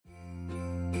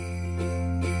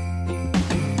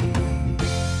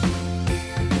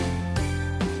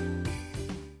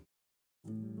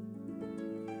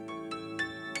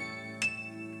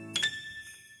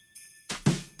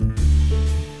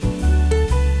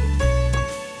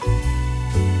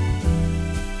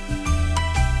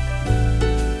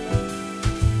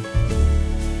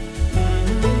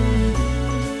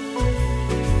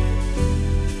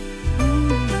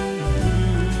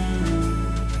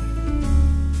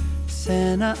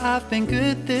Santa, I've been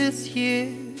good this year.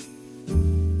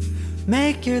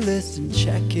 Make your list and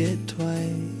check it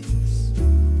twice.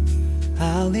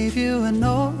 I'll leave you a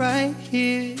note right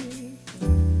here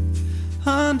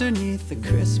underneath the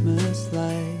Christmas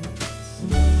lights.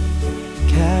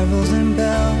 Carols and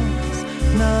bells,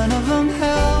 none of them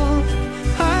help.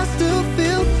 I still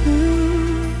feel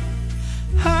blue.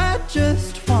 I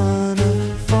just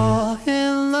wanna fall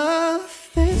in love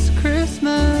this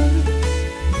Christmas.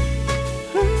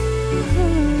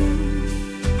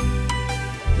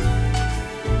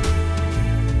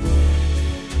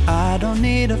 I don't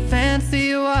need a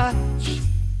fancy watch.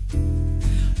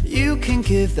 You can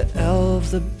give the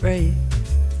elves a break.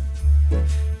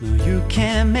 No, you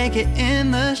can't make it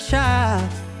in the shop.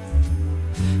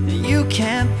 You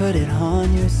can't put it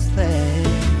on your sleigh.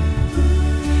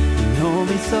 You know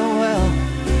me so well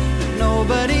that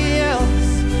nobody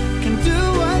else can do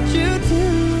what you do.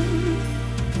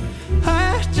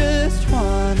 I just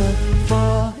wanna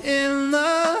fall in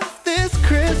love this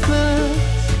Christmas.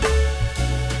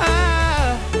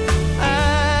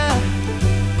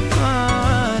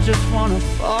 I just wanna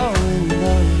fall in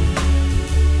love.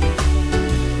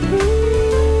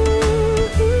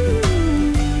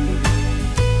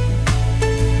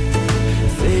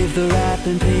 Save the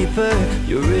wrapping paper,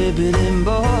 your ribbon and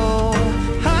bow.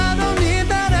 I don't need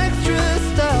that extra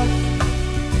stuff.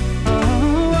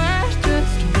 Oh, I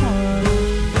just wanna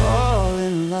fall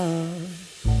in love.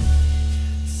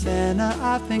 Santa,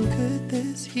 I've been good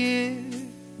this year.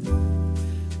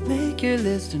 Make your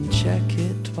list and check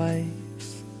it twice.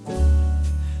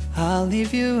 I'll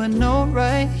leave you a note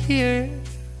right here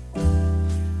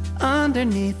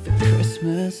underneath the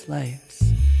Christmas lights.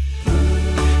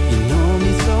 You know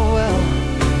me so well,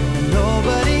 and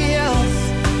nobody else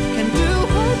can do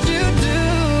what you do.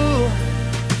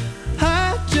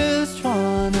 I just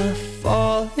wanna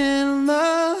fall in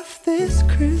love this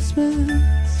Christmas.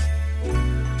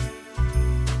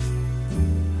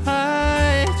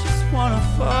 I just wanna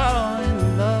fall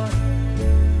in love.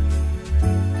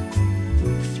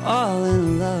 Fall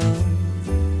in love.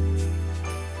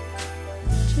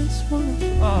 Just wanna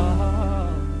fall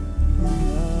in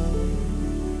love.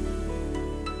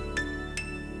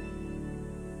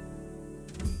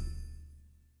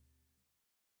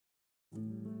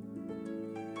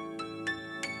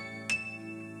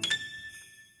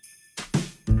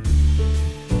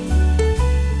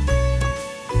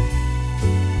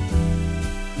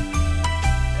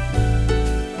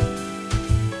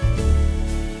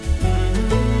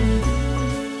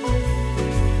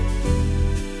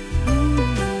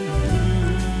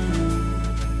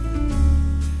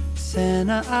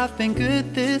 Santa, I've been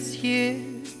good this year.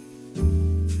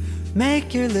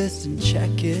 Make your list and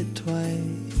check it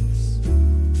twice.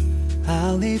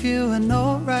 I'll leave you a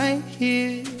note right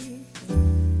here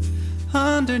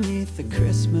underneath the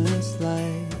Christmas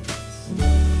lights.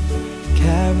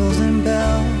 Carols and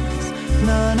bells,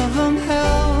 none of them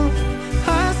help.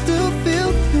 I still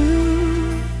feel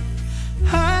blue.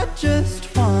 I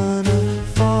just wanna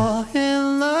fall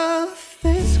in love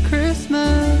this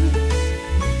Christmas.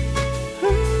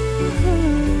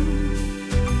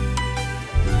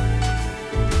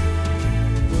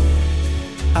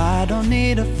 I don't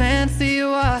need a fancy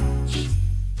watch.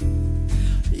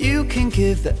 You can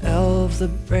give the elves a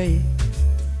break.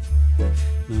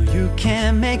 No, you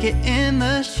can't make it in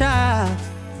the shop.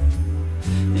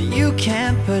 You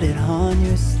can't put it on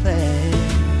your sleigh.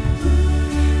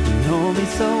 You know me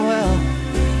so well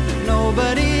that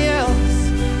nobody else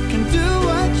can do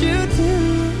what you do.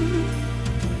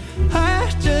 I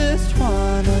just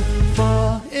wanna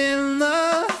fall in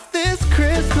love this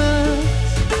Christmas.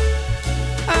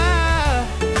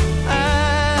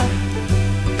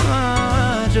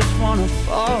 I just wanna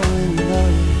fall in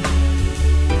love.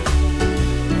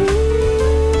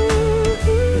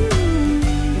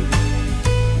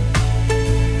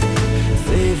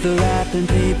 Save the wrapping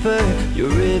paper, your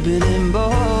ribbon and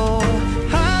bow.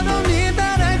 I don't need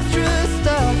that extra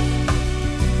stuff.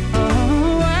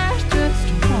 Oh, I just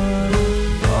wanna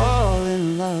fall in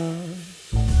love.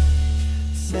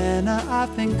 Santa,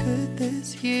 I've been good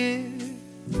this year.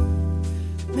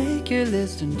 Make your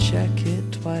list and check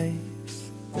it twice.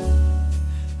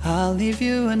 I'll leave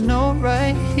you a note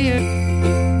right here